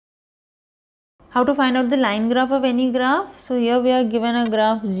How to find out the line graph of any graph? So here we are given a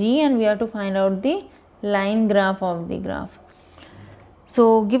graph G and we have to find out the line graph of the graph.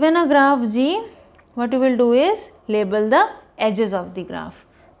 So given a graph G, what you will do is label the edges of the graph.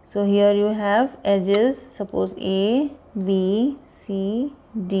 So here you have edges, suppose A, B, C,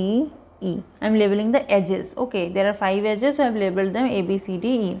 D, E. I am labeling the edges. Okay, there are 5 edges, so I have labeled them A, B, C, D,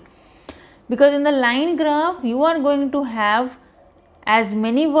 E. Because in the line graph, you are going to have as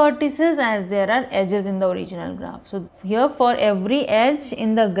many vertices as there are edges in the original graph. So here for every edge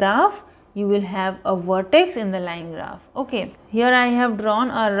in the graph, you will have a vertex in the line graph. Okay, here I have drawn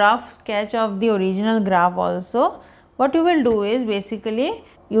a rough sketch of the original graph also. What you will do is basically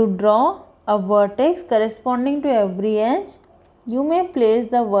you draw a vertex corresponding to every edge. You may place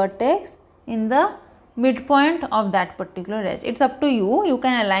the vertex in the midpoint of that particular edge. It's up to you. You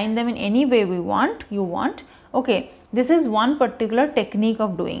can align them in any way you want. Okay, this is one particular technique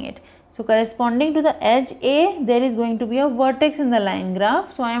of doing it. So corresponding to the edge A, there is going to be a vertex in the line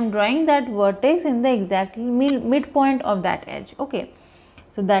graph. So I am drawing that vertex in the exactly midpoint of that edge. Okay,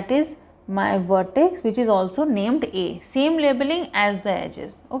 so that is my vertex, which is also named A. Same labeling as the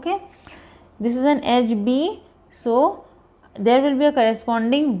edges. Okay, this is an edge B. So there will be a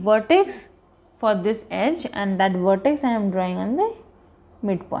corresponding vertex for this edge, and that vertex I am drawing on the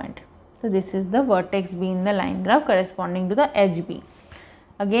midpoint. So this is the vertex B in the line graph corresponding to the edge B.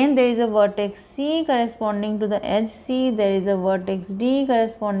 Again there is a vertex C corresponding to the edge C, there is a vertex D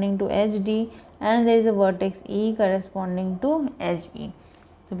corresponding to edge D, and there is a vertex E corresponding to edge E.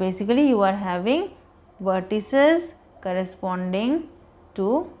 So basically you are having vertices corresponding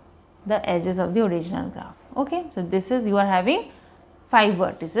to the edges of the original graph. Okay, so this is, you are having 5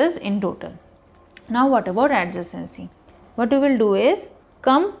 vertices in total. Now what about adjacency? What you will do is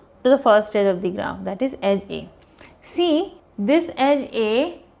come to the first edge of the graph, that is edge A. See, this edge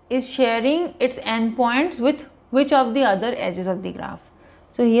A is sharing its endpoints with which of the other edges of the graph.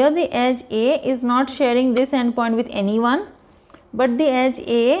 So here the edge A is not sharing this endpoint with anyone, but the edge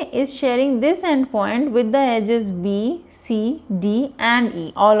A is sharing this endpoint with the edges B, C, D and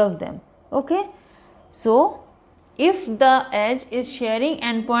E, all of them. Okay, so if the edge is sharing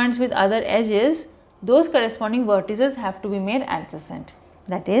endpoints with other edges, those corresponding vertices have to be made adjacent.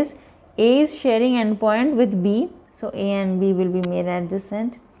 That is, A is sharing endpoint with B, so A and B will be made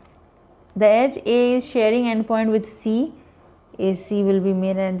adjacent. The edge A is sharing endpoint with C, AC will be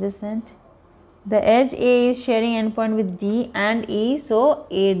made adjacent. The edge A is sharing endpoint with D and E, so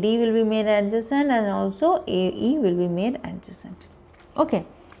AD will be made adjacent and also AE will be made adjacent. Okay,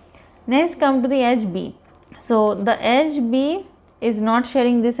 next come to the edge B. So the edge B is not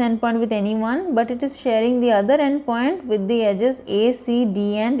sharing this endpoint with anyone, but it is sharing the other endpoint with the edges A, C,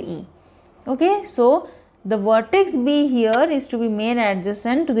 D and E. Okay, so the vertex B here is to be made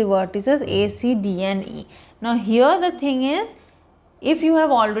adjacent to the vertices A, C, D and E. Now here the thing is, if you have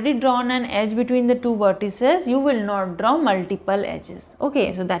already drawn an edge between the two vertices, you will not draw multiple edges.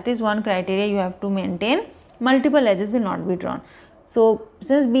 Okay, so that is one criteria you have to maintain. Multiple edges will not be drawn. So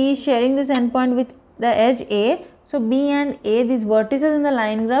since B is sharing this endpoint with the edge A, so B and A, these vertices in the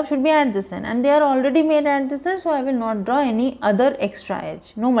line graph should be adjacent, and they are already made adjacent, so I will not draw any other extra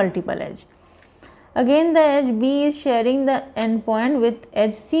edge, no multiple edge. Again the edge B is sharing the endpoint with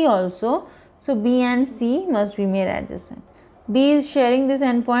edge C also, so B and C must be made adjacent. B is sharing this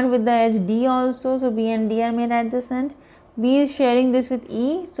endpoint with the edge D also, so B and D are made adjacent. B is sharing this with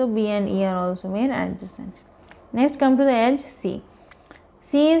E, so B and E are also made adjacent. Next come to the edge C.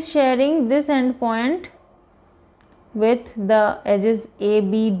 C is sharing this endpoint with the edges A,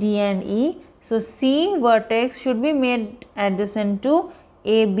 B, D and E. So C vertex should be made adjacent to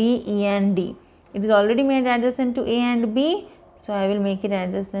A, B, E and D. It is already made adjacent to A and B, so I will make it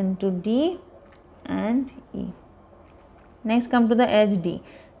adjacent to D and E. Next come to the edge D.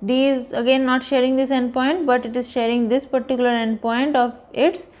 D is again not sharing this endpoint, but it is sharing this particular endpoint of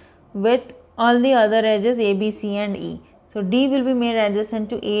its with all the other edges A, B, C and E. So D will be made adjacent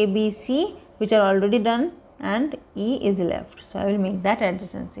to A, B, C, which are already done, and E is left. So I will make that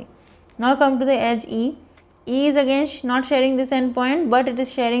adjacency. Now come to the edge E. E is again not sharing this endpoint, but it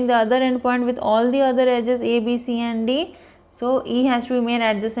is sharing the other endpoint with all the other edges A, B, C and D. So E has to be made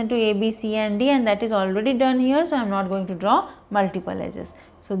adjacent to A, B, C and D, and that is already done here. So I am not going to draw multiple edges.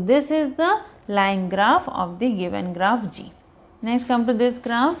 So this is the line graph of the given graph G. Next come to this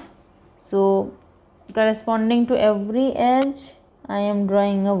graph. So corresponding to every edge, I am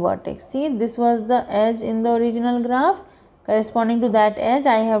drawing a vertex. See, this was the edge in the original graph. Corresponding to that edge,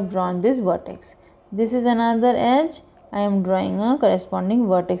 I have drawn this vertex. This is another edge. I am drawing a corresponding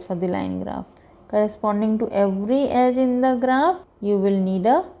vertex for the line graph. Corresponding to every edge in the graph, you will need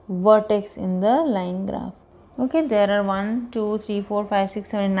a vertex in the line graph. Okay, there are 1, 2, 3, 4, 5, 6,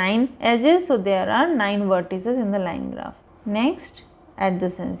 7, 9 edges. So there are 9 vertices in the line graph. Next,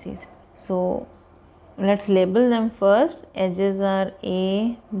 adjacencies. So let's label them first. Edges are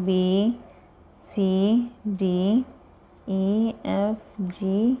A, B, C, D, E, F,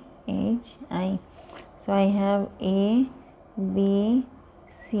 G, H, I. So I have A, B,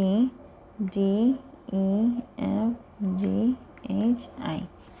 C, D, E, F, G, H, I.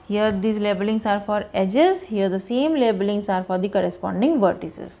 Here these labelings are for edges, here the same labelings are for the corresponding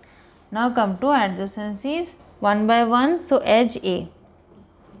vertices. Now come to adjacencies one by one. So edge A,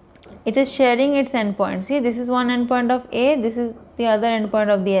 it is sharing its endpoint. See, this is one endpoint of A, this is the other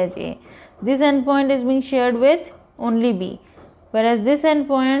endpoint of the edge A. This endpoint is being shared with only B, whereas this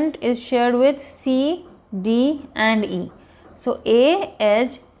endpoint is shared with C, D and E. So A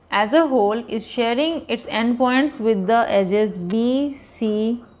edge as a whole is sharing its endpoints with the edges B,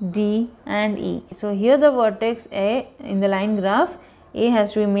 C, D and E. So here the vertex A in the line graph, A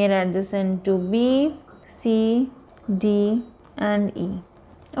has to be made adjacent to B, C, D and E.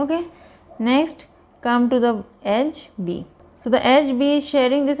 Okay. Next, come to the edge B. So the edge B is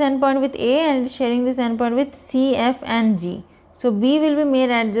sharing this endpoint with A and it is sharing this endpoint with C, F and G. So B will be made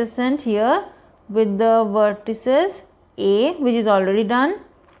adjacent here with the vertices A, which is already done,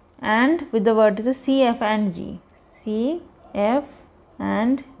 and with the vertices C, F and G. C, F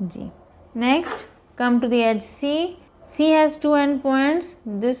and G. Next, come to the edge C. C has two endpoints,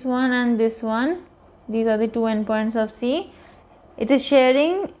 this one and this one. These are the two endpoints of C. It is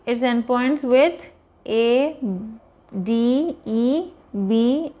sharing its endpoints with A, D, E,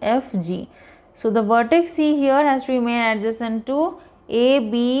 B, F, G. So the vertex C here has to be made adjacent to A,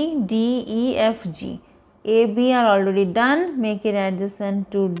 B, D, E, F, G. A, B are already done. Make it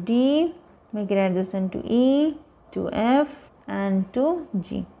adjacent to D, make it adjacent to E, to F and to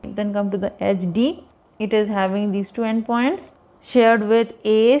G. Then come to the edge D. It is having these two endpoints shared with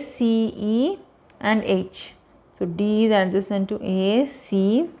A, C, E and H. So D is adjacent to A,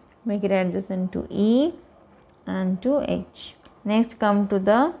 C, make it adjacent to E and to H. Next come to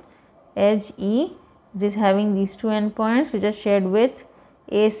the edge E. It is having these two endpoints which are shared with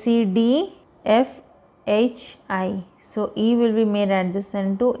A, C, D, F, H, I. So E will be made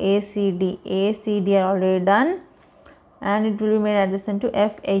adjacent to A, C, D. A, C, D are already done and it will be made adjacent to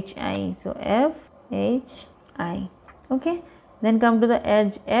F, H, I. So F, H, I. Okay. Then come to the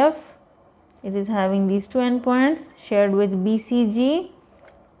edge F. It is having these two endpoints shared with B, C, G,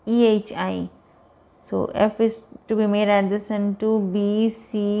 E, H, I. So F is to be made adjacent to B,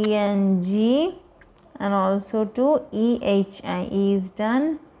 C and G and also to E, H, I. E is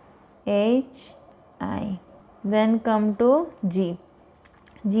done, H, I. Then come to G.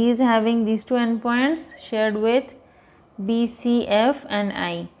 G is having these two endpoints shared with B, C, F and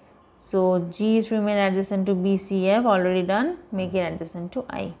I. So G is to be made adjacent to B, C, F, already done, make it adjacent to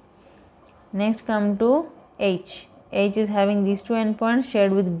I. Next come to H. H is having these two endpoints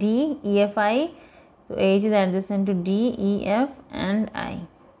shared with D, E, F, I. So H is adjacent to D, E, F and I.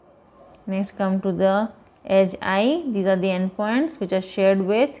 Next come to the edge I. These are the endpoints which are shared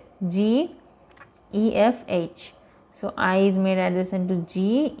with G, E, F, H. So I is made adjacent to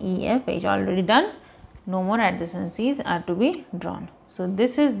G, E, F, H, already done. No more adjacencies are to be drawn. So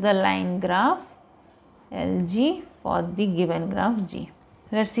this is the line graph LG for the given graph G.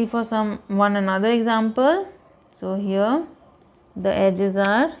 Let's see for another example. So here the edges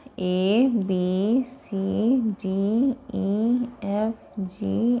are A, B, C, D, E, F,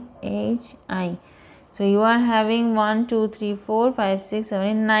 G, H, I. So you are having 1, 2, 3, 4, 5, 6,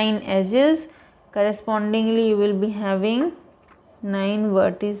 7, 9 edges. Correspondingly, you will be having 9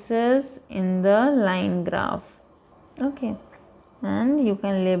 vertices in the line graph. Okay. And you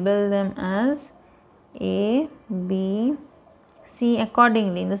can label them as A, B, C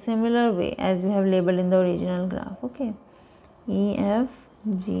accordingly in the similar way as you have labeled in the original graph. Okay. E, F,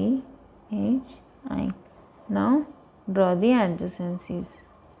 G, H, I. Now draw the adjacencies.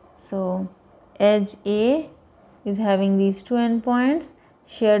 So edge A is having these two endpoints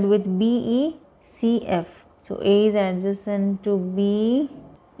shared with B, E, C, F. So A is adjacent to B,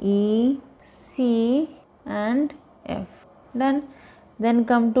 E, C and F. Done. Then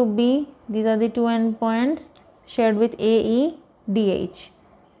come to B. These are the two endpoints shared with A, E, D, H.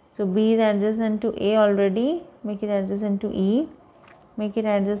 So B is adjacent to A already. Make it adjacent to E. Make it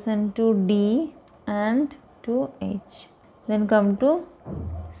adjacent to D and to H. Then come to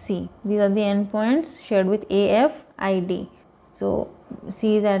C. These are the endpoints shared with A, F, I, D. So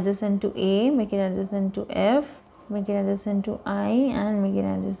C is adjacent to A. Make it adjacent to F. Make it adjacent to I and make it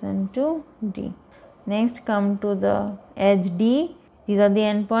adjacent to D. Next come to the edge D. These are the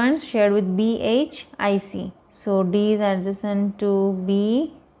endpoints shared with B, H, I, C. So D is adjacent to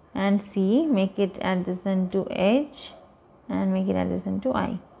B and C, make it adjacent to H and make it adjacent to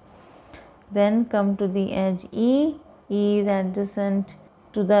I. Then come to the edge E. E is adjacent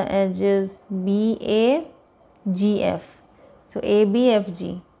to the edges B, A, G, F. So A, B, F,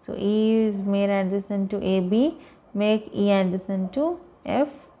 G. So E is made adjacent to A, B, make E adjacent to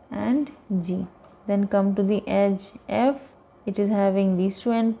F and G. Then come to the edge F. It is having these two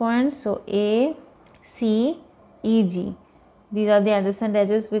endpoints. So A, C, E, G. These are the adjacent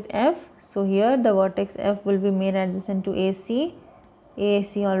edges with F. So here the vertex F will be made adjacent to AC.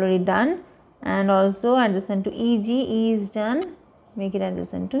 AC already done. And also adjacent to EG. E is done. Make it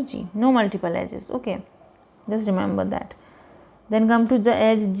adjacent to G. No multiple edges. Okay. Just remember that. Then come to the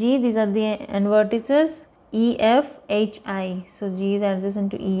edge G. These are the end vertices EF, HI. So G is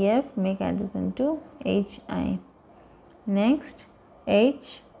adjacent to EF. Make adjacent to HI. Next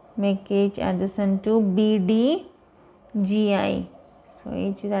H. Make H adjacent to BD, GI. So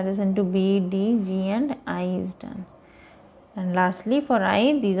H is adjacent to B, D, G and I is done. And lastly for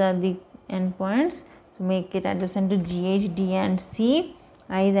I, these are the endpoints. So make it adjacent to GH, D and C.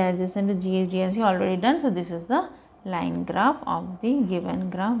 I is adjacent to GH, D and C already done. So this is the line graph of the given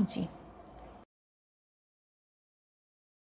graph G.